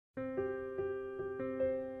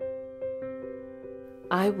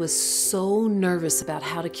I was so nervous about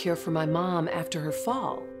how to care for my mom after her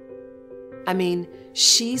fall. I mean,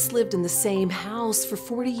 she's lived in the same house for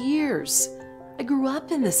 40 years. I grew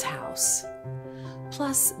up in this house.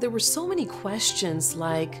 Plus, there were so many questions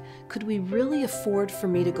like, could we really afford for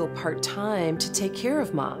me to go part-time to take care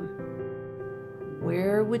of Mom?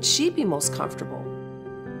 Where would she be most comfortable?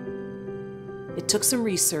 It took some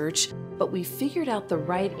research, but we figured out the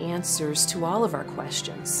right answers to all of our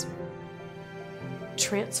questions.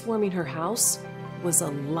 Transforming her house was a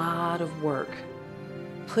lot of work.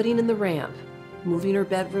 Putting in the ramp, moving her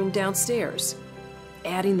bedroom downstairs,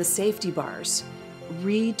 adding the safety bars,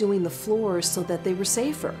 redoing the floors so that they were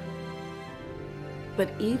safer. But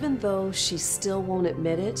even though she still won't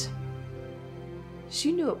admit it,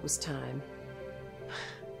 she knew it was time.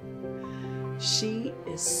 She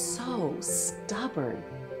is so stubborn.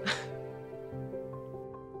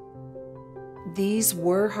 These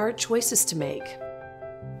were hard choices to make.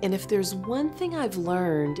 And if there's one thing I've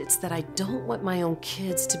learned, it's that I don't want my own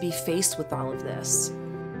kids to be faced with all of this.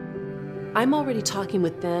 I'm already talking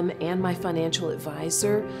with them and my financial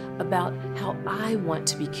advisor about how I want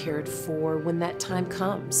to be cared for when that time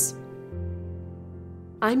comes.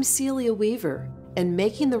 I'm Celia Weaver, and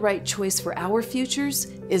making the right choice for our futures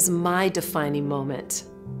is my defining moment.